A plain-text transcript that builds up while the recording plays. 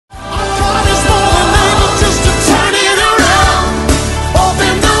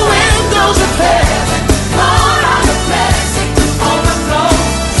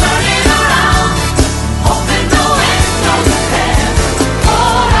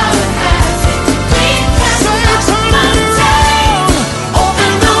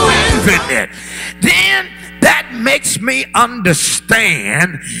makes me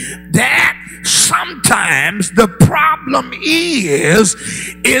understand that sometimes the problem is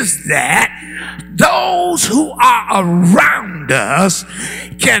that those who are around us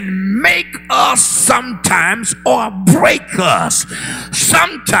can make us sometimes or break us.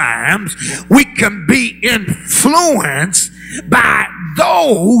 Sometimes we can be influenced by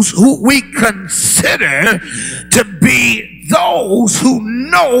those who we consider to be those who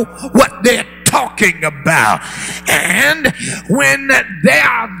know what they're talking about. And when there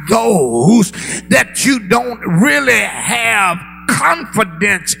are those that you don't really have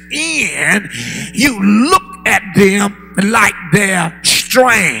confidence in, you look at them like they're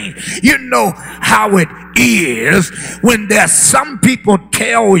strange. You know how it is when there's some people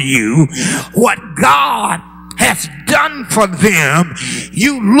tell you what God has done for them.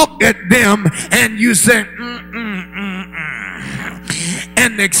 You look at them and you say,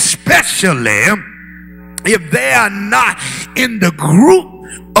 and especially if they are not in the group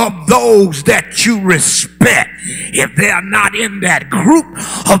of those that you respect, if they are not in that group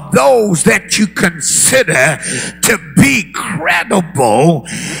of those that you consider to be credible,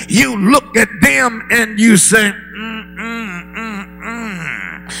 you look at them and you say,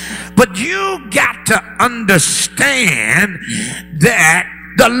 But you got to understand that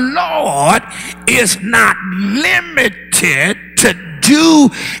the Lord is not limited to do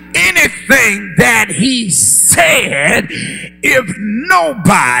anything that he said if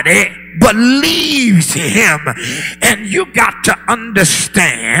nobody believes him. And you got to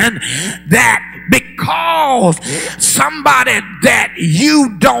understand that because somebody that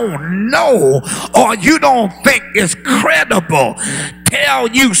you don't know or you don't think is credible tell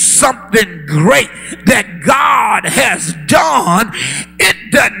you something great that God has done,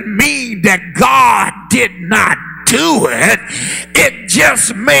 it doesn't mean that God did not do it. It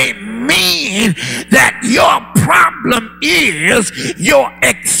just may mean that your problem is your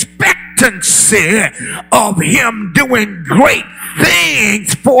expectancy of him doing great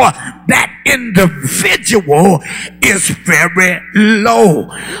things for that individual is very low.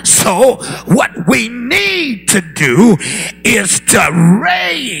 So what we need to do is to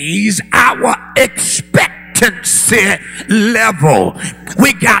raise our expectancy level.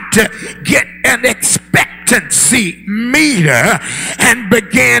 We got to get an expectancy meter and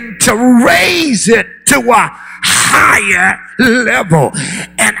begin to raise it to a higher level.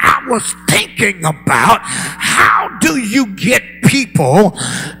 And I was thinking about, how do you get people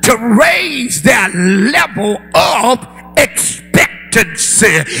to raise their level of expectancy?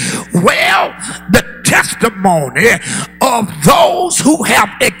 Well, the testimony of those who have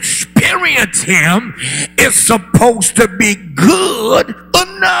experienced him is supposed to be good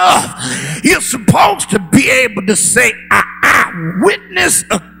enough. You're supposed to be able to say an eyewitness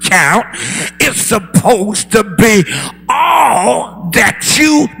account is supposed to be all that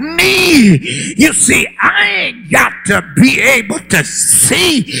you need. You see, I ain't got to be able to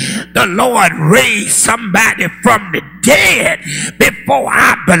see the Lord raise somebody from the dead before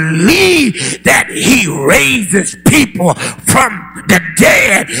I believe that he raises people from the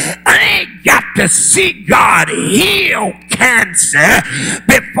dead. I ain't got to see God heal cancer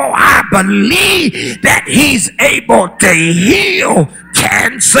before I believe that he's able to heal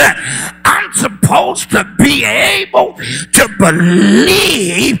cancer. I'm supposed to be able to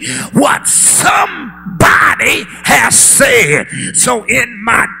believe what somebody has said. So in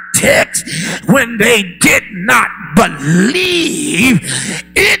my text, when they did not believe,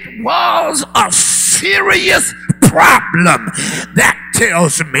 it was a serious problem. That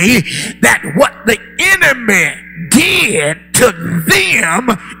tells me that what the enemy did to them,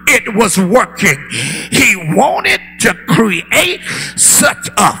 it was working. He wanted to create such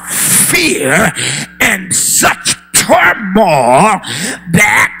a fear and such turmoil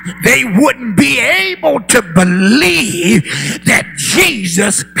that they wouldn't be able to believe that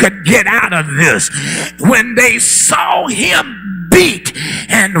Jesus could get out of this. When they saw him beat,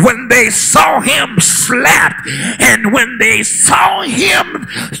 and when they saw him slapped, and when they saw him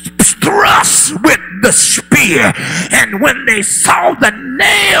thrust with the spear, and when they saw the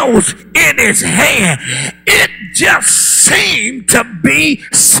nails in his hand, it just seemed to be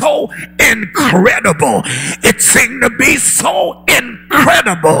so incredible. It seemed to be so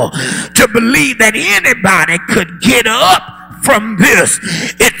incredible to believe that anybody could get up from this.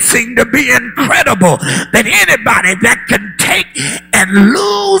 It seemed to be incredible that anybody that could take and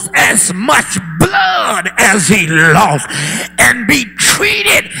lose as much blood as he lost and be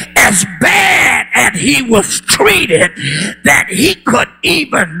treated as bad as he was treated, that he could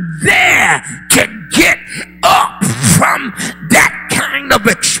even dare to get up from that kind of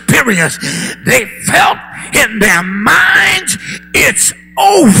experience. They felt in their minds, it's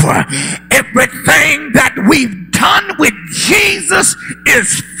over. Everything that we've done with Jesus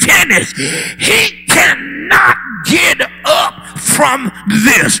is finished. He cannot get up from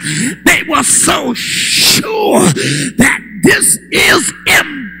this. They were so sure that this is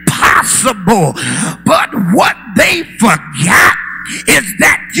impossible. But what they forgot is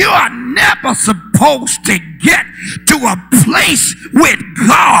that you are never supposed to get to a place with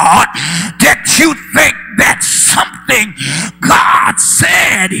God that you think that something God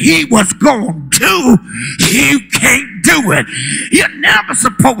said he was going to do, you can't do it. You're never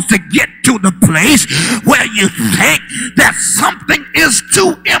supposed to get to the place where you think that something is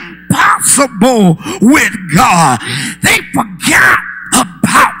too impossible with God. They forgot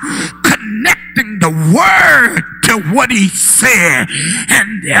about connecting the word to what he said.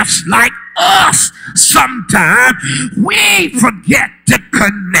 And that's like us. Sometimes we forget to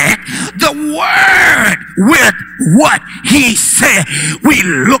connect the word with what he said. We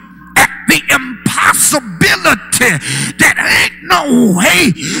look at the impossibility that ain't no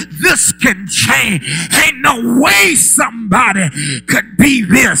way this can change. Ain't no way somebody could be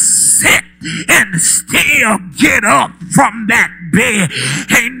this sick and still get up from that bed.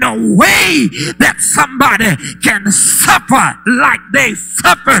 Ain't no way that somebody can suffer like they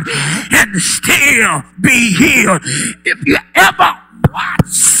suffered and still be healed. If you ever watch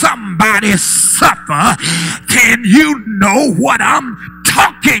somebody suffer, then you know what I'm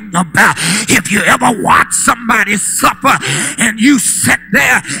talking about. If you ever watch somebody suffer and you sit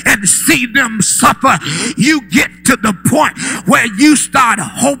there and see them suffer, you get to the point where you start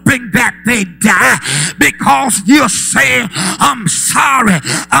hoping that they die because you're saying, I'm sorry,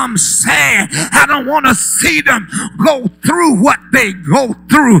 I'm sad, I don't want to see them go through what they go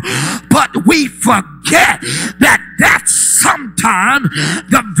through. But we forget that that's sometimes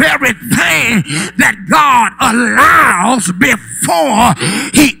the very thing that God allows before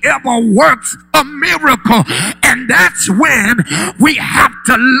he ever works a miracle. And that's when we have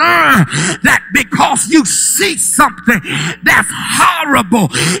to learn that because you see something that's horrible,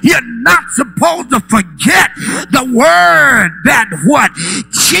 you're not supposed to forget the word that what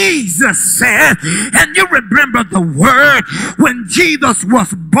Jesus said. And you remember the word when Jesus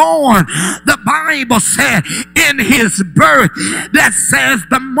was born, the Bible said in his birth, that says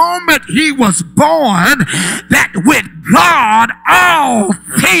the moment he was born, that with God all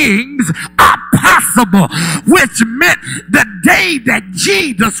things are possible, which meant the day that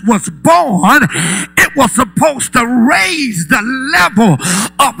Jesus was born, it was supposed to raise the level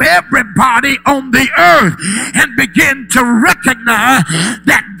of everybody on the earth and begin to recognize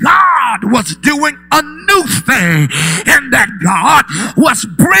that God was doing a new thing and that God was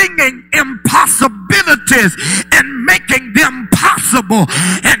bringing impossibilities and making them possible.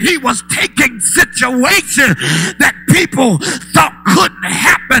 And he was taking situations that people thought couldn't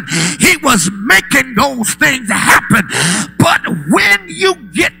happen. He was making those things happen. But when you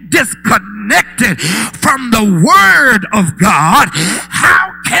get disconnected from the word of God,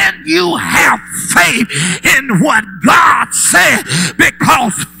 how can you have faith in what God said?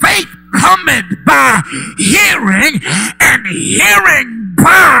 Because faith cometh by hearing, and hearing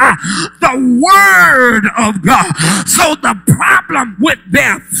by the word of God. So the problem with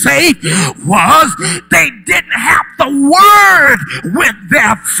their faith was they didn't have the word with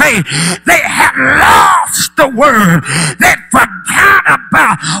their faith. They had lost the word. They forgot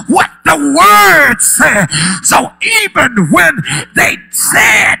about what the word said. So even when they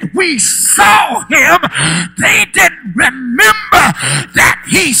said we saw him, they didn't remember that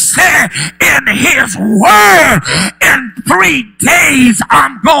he said in his word, in 3 days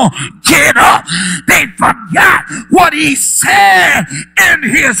I'm going to get up. They forgot what he said in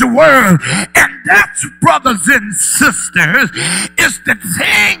his word. And that's, brothers and sisters, is the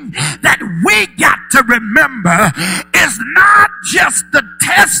thing that we got to remember, is not just the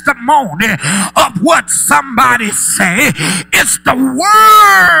testimony of what somebody say. It's the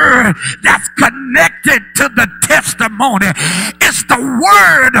word that's connected to the testimony. It's the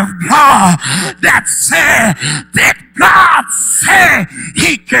word of God that said that God said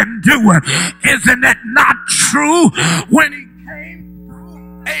he can do it. Isn't it not true when he came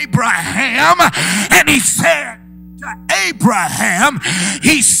through Abraham and he said to Abraham,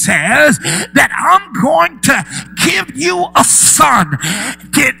 he says that I'm going to give you a son.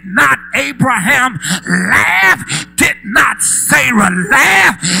 Did not Abraham laugh? Did not Sarah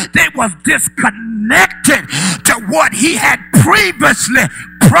laugh? They was disconnected to what he had previously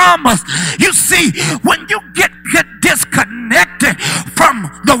promised. You see, when you get disconnected from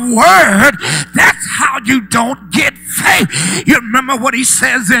the word, that's how you don't get faith. You remember what he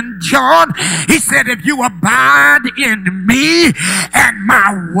says in John? He said, if you abide in me and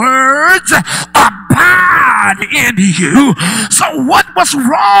my words abide in you. So what was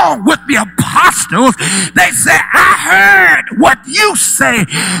wrong with the apostles? They said, I heard what you say,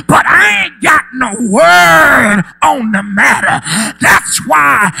 but I ain't got no word on the matter. That's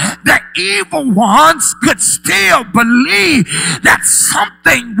why the evil ones could still believe that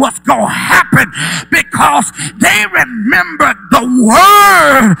something was going to happen, because they remembered the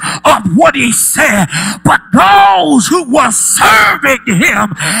word of what he said. But those who were serving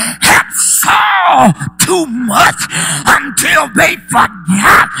him had saw too much until they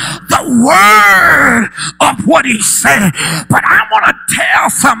forgot the word of what he said. But I want to tell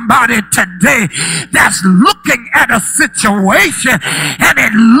somebody today that's looking at a situation and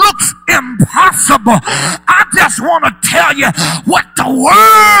it looks impossible. I just want to tell you what the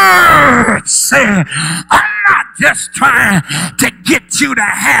word said. I'm not just trying to get you to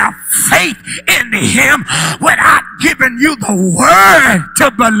have faith in him without giving you the word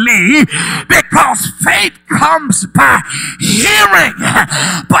to believe, because faith comes by hearing,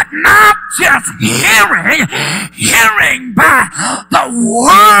 but not just hearing by the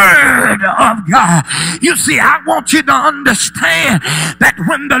word of God. You see, I want you to understand that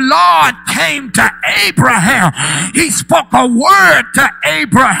when the Lord came to Abraham, he spoke a word to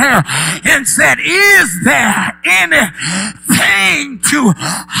Abraham and said, is there anything too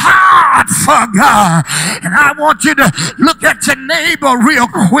hard for God? And I want you to look at your neighbor real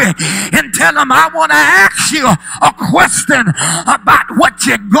quick and tell him, I want to ask you a question about what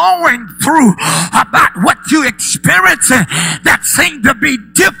you're going through, about what you're experiencing that seems to be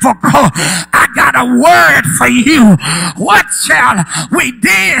difficult. I got a word for you. What shall we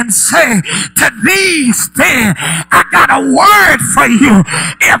then say to these things? I got a word for you.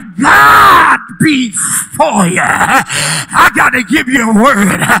 If God be for you, I got to give you a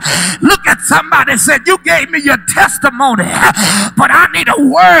word. Look at somebody and say, you gave me your testimony, but I need a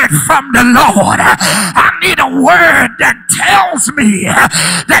word from the Lord. I need a word that tells me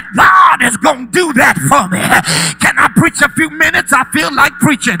that God is going to do that for me. Can I preach a few minutes? I feel like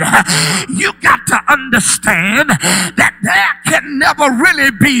preaching. You got to understand that there can never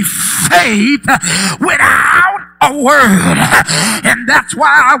really be faith without a word. And that's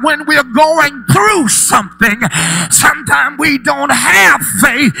why when we're going through something, sometimes we don't have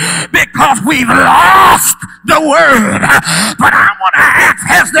faith because we've lost the word. But I want to ask,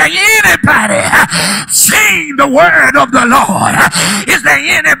 has there anybody seen the word of the Lord? Is there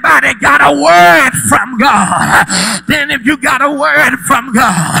anybody got a word from God? Then if you got a word from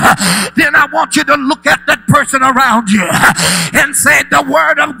God, then I want you to look at that person around you and say, the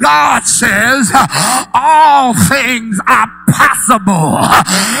word of God says all things are possible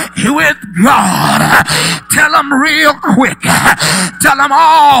with God. Tell them real quick. Tell them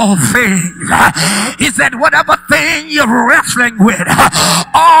all things. He said, whatever thing you're wrestling with,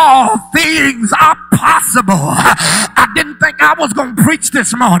 all things are possible. I didn't think I was going to preach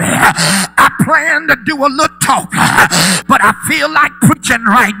this morning. I planned to do a little talk, but I feel like preaching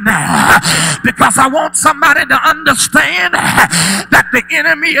right now because I want somebody to understand that the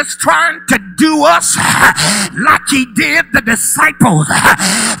enemy is trying to do us like he did the disciples,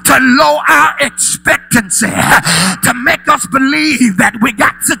 to lower our expectancy, to make us believe that we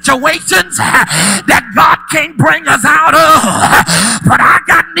got situations that God can't bring us out of. But I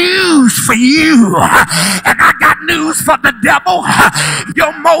got news for you, and I got news for the devil.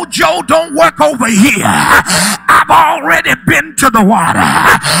 Your mojo don't work over here. I've already been to the water.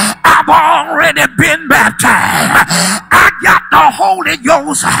 I've already been baptized. I got the Holy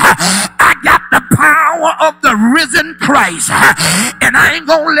Ghost. I got the power of the risen Christ. And I ain't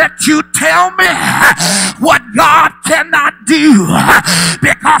gonna let you tell me what God cannot do,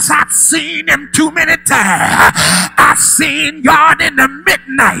 because I've seen him too many times. I've seen God in the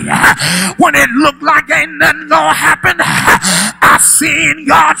midnight when it looked like ain't nothing gonna happen. I've seen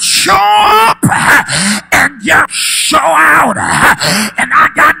God show up and just show out. And I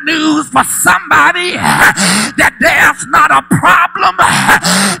got news for somebody, that there's not a problem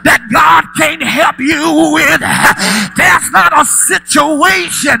that God can't help you with. There's not a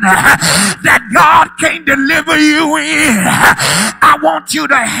situation that God can't deliver you in. I want you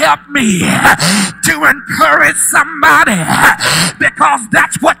to help me to encourage somebody, because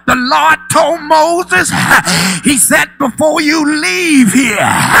that's what the Lord told Moses. He said, before you leave here,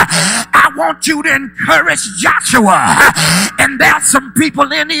 I want you to encourage Joshua. And there's some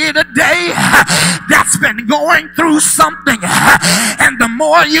people in here today that's been going through something, and the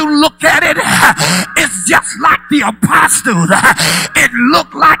more you look at it, it's just like the apostles. It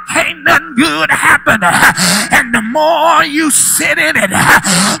look like ain't nothing good happen. And the more you sit in it,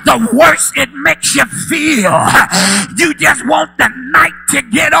 the worse it makes you feel. You just want the night to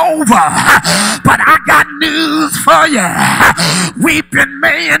get over. But I got news for you. Weeping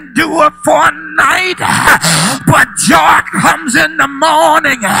may endure for a night, but joy comes in the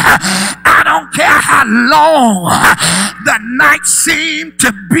morning. I don't care how long the night seems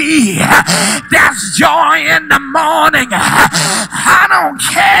to be, there's joy in the morning. I don't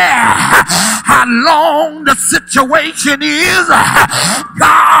care how long the situation is,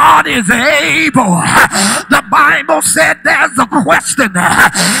 God is able. The Bible said there's a question.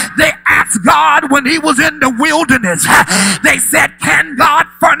 They asked God when he was in the wilderness, they said, can God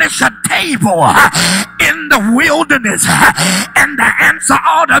furnish a table in the wilderness? And the answer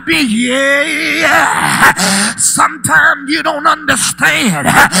ought to be yeah. Sometimes you don't understand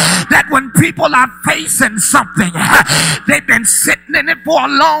that when people are facing something, they've been sitting in it for a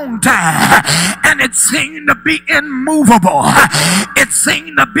long time, and it seemed to be immovable. It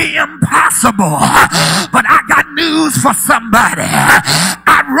seemed to be impossible. But I got news for somebody.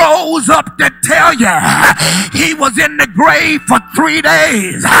 I rose up to tell you he was in the grave for 3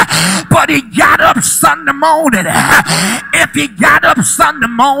 days, but he got up Sunday morning. If he got up Sunday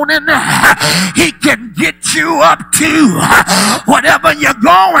morning, he can get you up too. Whatever you're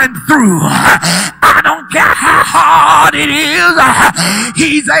going through, I don't care how hard it is,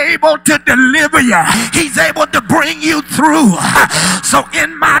 he's able to deliver you. He's able to bring you through. So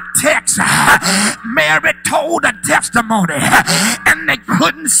in my text, Mary told a testimony and they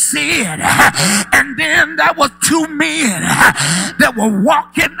couldn't see it. And then there was 2 men that were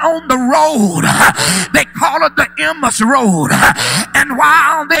walking on the road. They call it the Emmaus Road. And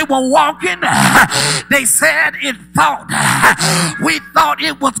while they were walking, they said we thought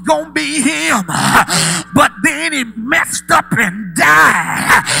it was gonna be him, but then he messed up and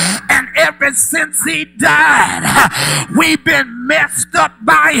died. And ever since he died, we've been messed up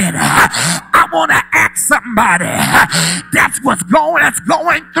by it. I want to ask somebody that's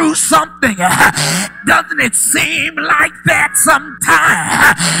going through something. Doesn't it seem like that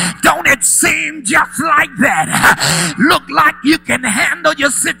sometimes? Don't it seem just like that? Look like you can handle your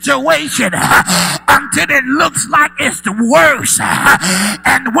situation until it looks like it's the worst.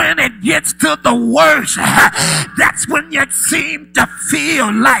 And when it gets to the worst, that's when you seem to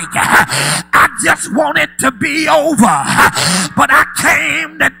feel like I just want it to be over. But I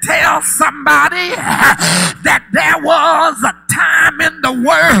came to tell somebody that there was a time in the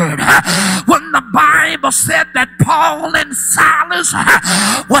Word when the Bible said that Paul and Silas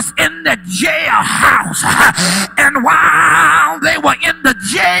was in the jailhouse, and while they were in the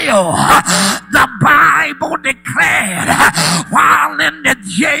jail, the Bible declared while in the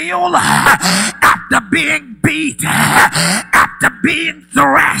jail, after being beat, after being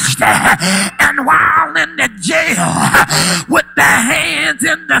thrashed, and while in the jail with their hands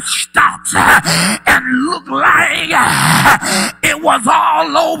in the stocks and looked like it was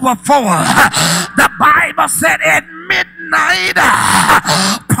all over for her, the Bible said at midnight,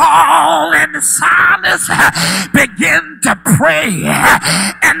 Paul and Silas began to pray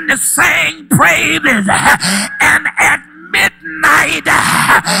and to sing praises. And at midnight,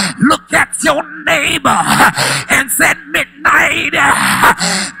 look at your neighbor and said, midnight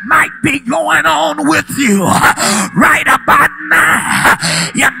might be going on with you right about now.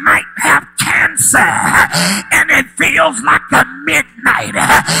 You might have cancer and it feels like a midnight.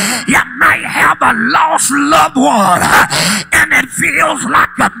 You might have a lost loved one and it feels like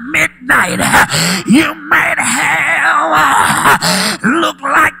a midnight. You might have look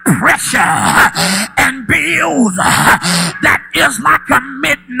like pressure and bills that is like a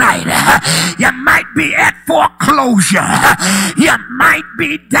midnight. You might be at foreclosure. You might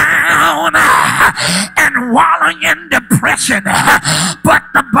be down and wallowing in depression. But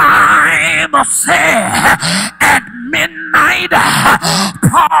the Bible said at midnight,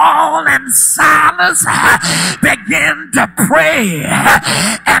 Paul and Silas began to pray.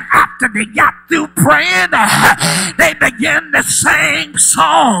 And after they got through praying, they began to sing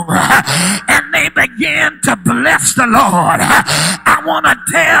song and they began to bless the Lord. I want to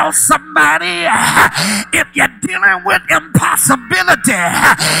tell somebody, if you're dealing with impossibility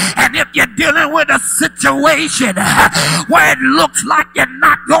and if you're dealing with a situation where it looks like you're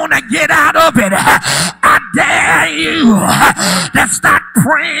not going to get out of it, I dare you to start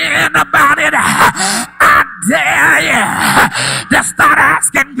praying about it. I dare you to start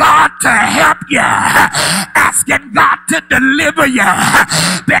asking God to help you, asking God to deliver you,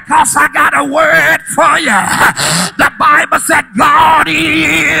 because I got a word for you. The Bible said God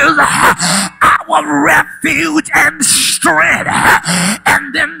is our refuge and strength,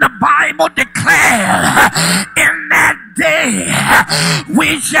 Bible declares, in that day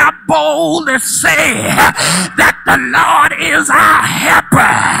we shall boldly say that the Lord is our helper.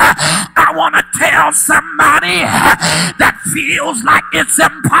 I want to tell somebody that feels like it's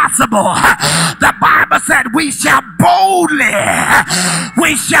impossible. The Bible said we shall boldly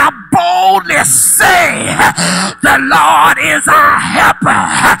say the Lord is our helper.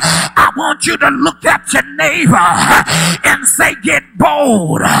 I want you to look at your neighbor and say, get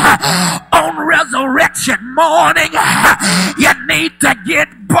bold. On resurrection morning, you need to get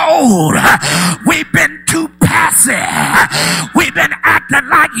bold. We've been too passive. We've been acting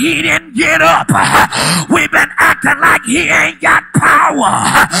like he didn't get up. We've been acting like he ain't got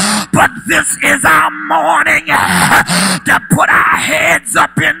power. But this is our morning to put our heads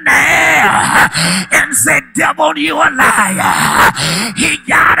up in the air and say, devil, you a liar. He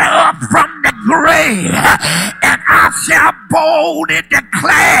got up from the grave, and I shall boldly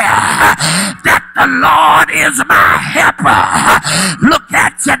declare that the Lord is my helper. Look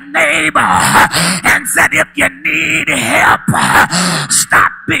at your neighbor and said, if you need help,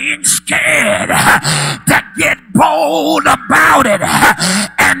 stop being scared to get bold about it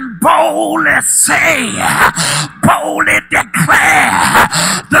and boldly say, boldly declare,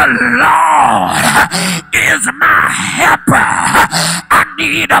 the Lord is my helper. I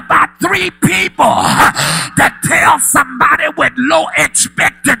need about 3 people to tell somebody with low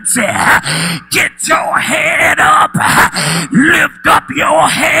expectancy, get your head up, lift up your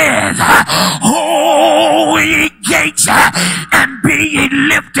head, oh ye gates, and be ye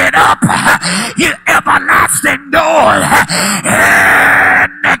lifted up, you everlasting doors,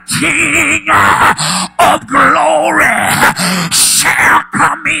 and the King of glory shall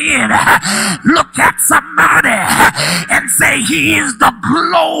come in. Look at somebody and say, he is the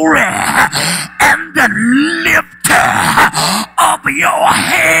glory and the lifter of your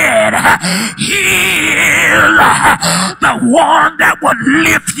head. He is the one that will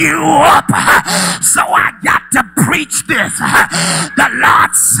lift you up. So I got to preach this. The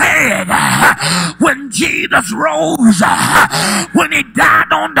Lord said, when Jesus rose, when he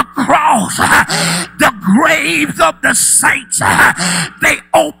died on the cross, the graves of the saints, they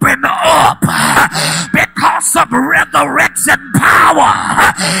opened up because of resurrection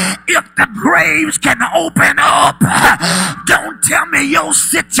power. If the graves can open up, don't tell me your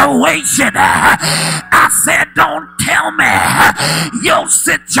situation. I said, don't tell me your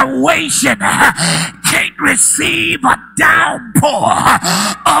situation can't receive a downpour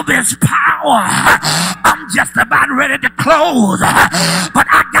of his power. I'm just about ready to close, but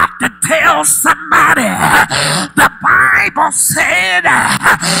I got to tell somebody, the Bible said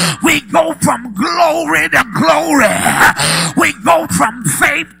we go from glory to glory. We go from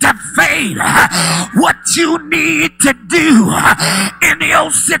faith to faith. What you need to do in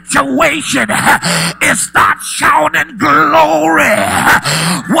your situation is start shouting glory.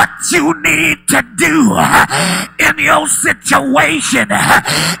 What you need to do in your situation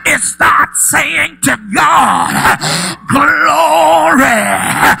is start saying to God, glory.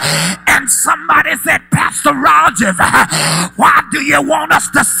 And somebody said, Pastor Rogers, why do you want us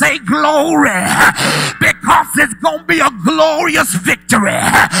to say glory? Because it's going to be a glorious victory.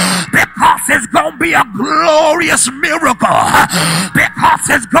 Because it's going to be a glorious miracle. Because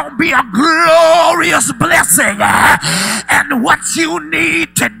it's going to be a glorious blessing. And what you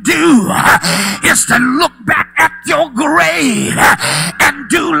need to do is to look back at your grave and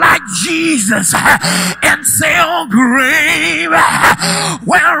do like Jesus and say, oh grave,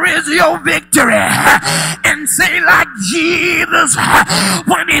 where is your victory? And say like Jesus,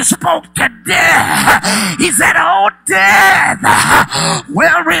 when he spoke to death, he said, oh death,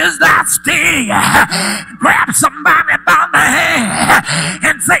 where is thy sting? Grab somebody by the hand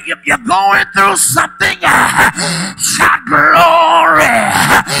and say, if you're going through something, shout glory.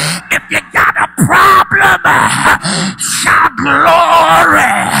 If you got a problem, shout glory.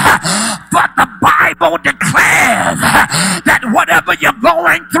 For the Bible declares that whatever you're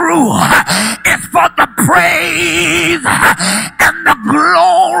going through is for the praise and the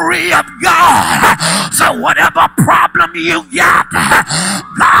glory of God. So whatever problem you got,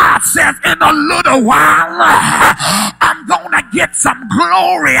 God says in a little while, I'm going to get some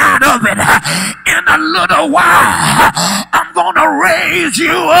glory out of it. In a little while, I'm going to raise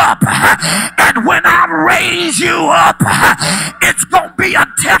you up. And when I raise you up, it's going to be a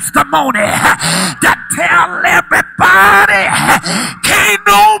testimony to tell everybody, can't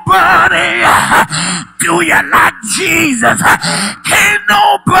nobody do you like Jesus. Can't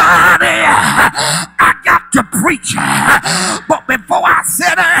nobody. I got to preach. But before I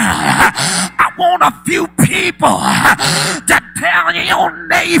sit down, I want a few people to tell your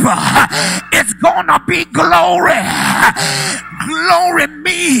neighbor it's gonna be glory. Glory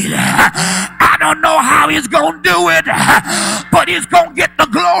me. I don't know how he's gonna do it, but he's gonna get the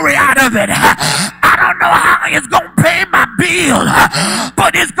glory out of it. I don't know how he's gonna pay my bill,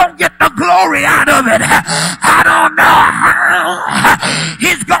 but he's gonna get the glory out of it. I don't know how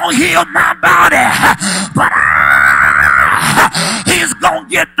he's gonna heal my body, but he's gonna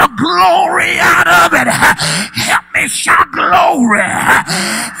get the glory out of it. Help me shout glory.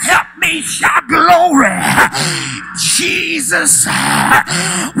 Help me shout glory. Jesus,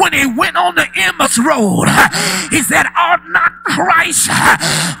 when he went on the Emmaus Road, he said, ought not Christ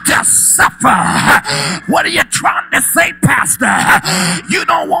to suffer? What are you trying to say, Pastor? You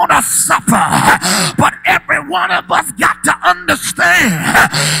don't want to suffer, but every one of us got to understand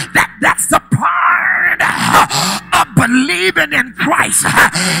that that's the part of believing in Christ.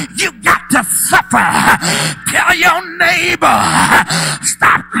 You got to suffer. Tell your neighbor,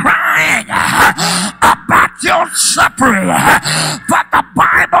 stop crying about your suffering, for the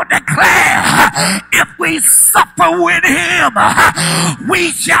Bible declares if we suffer with him,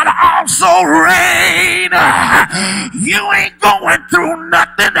 we shall also reign. You ain't going through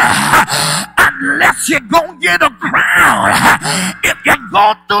nothing unless you're gonna get a crown. If you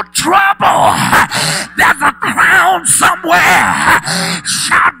go through trouble, there's a crown somewhere.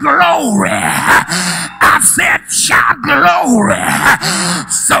 Shout glory. I said shout glory.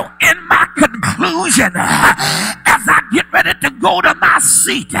 So in my conclusion, as I get ready to go to my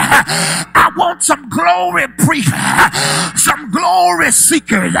seat, I want some glory preachers, some glory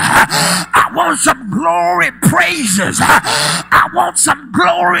seekers. I want some glory praisers. I want some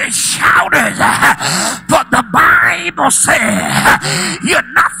glory shouters. But the Bible says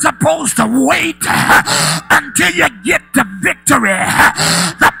you're not supposed to wait until you get to victory.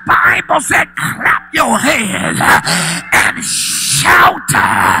 The Bible said clap your hands and shout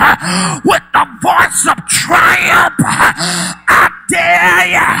with the voice of triumph. I dare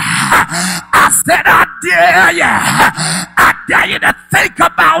you. I said I dare you. I dare you to think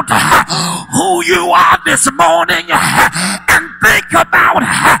about who you are this morning and think about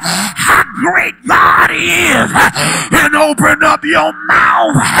how great God is, and open up your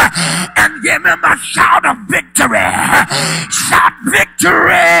mouth and give him a shout of victory. Shout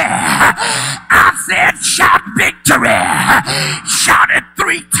victory. I said shout victory. Shout it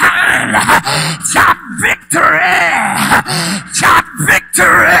 3 times. Shout victory. Shout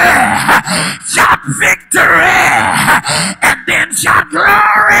victory. Shout victory. And then shout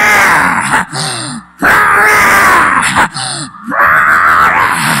glory. Glory. Glory.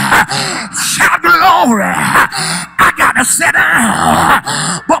 Shout glory. I gotta sit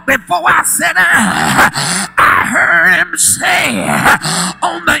down. But before I sit down, I heard him say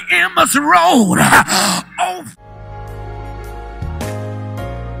on the Emmaus Road, oh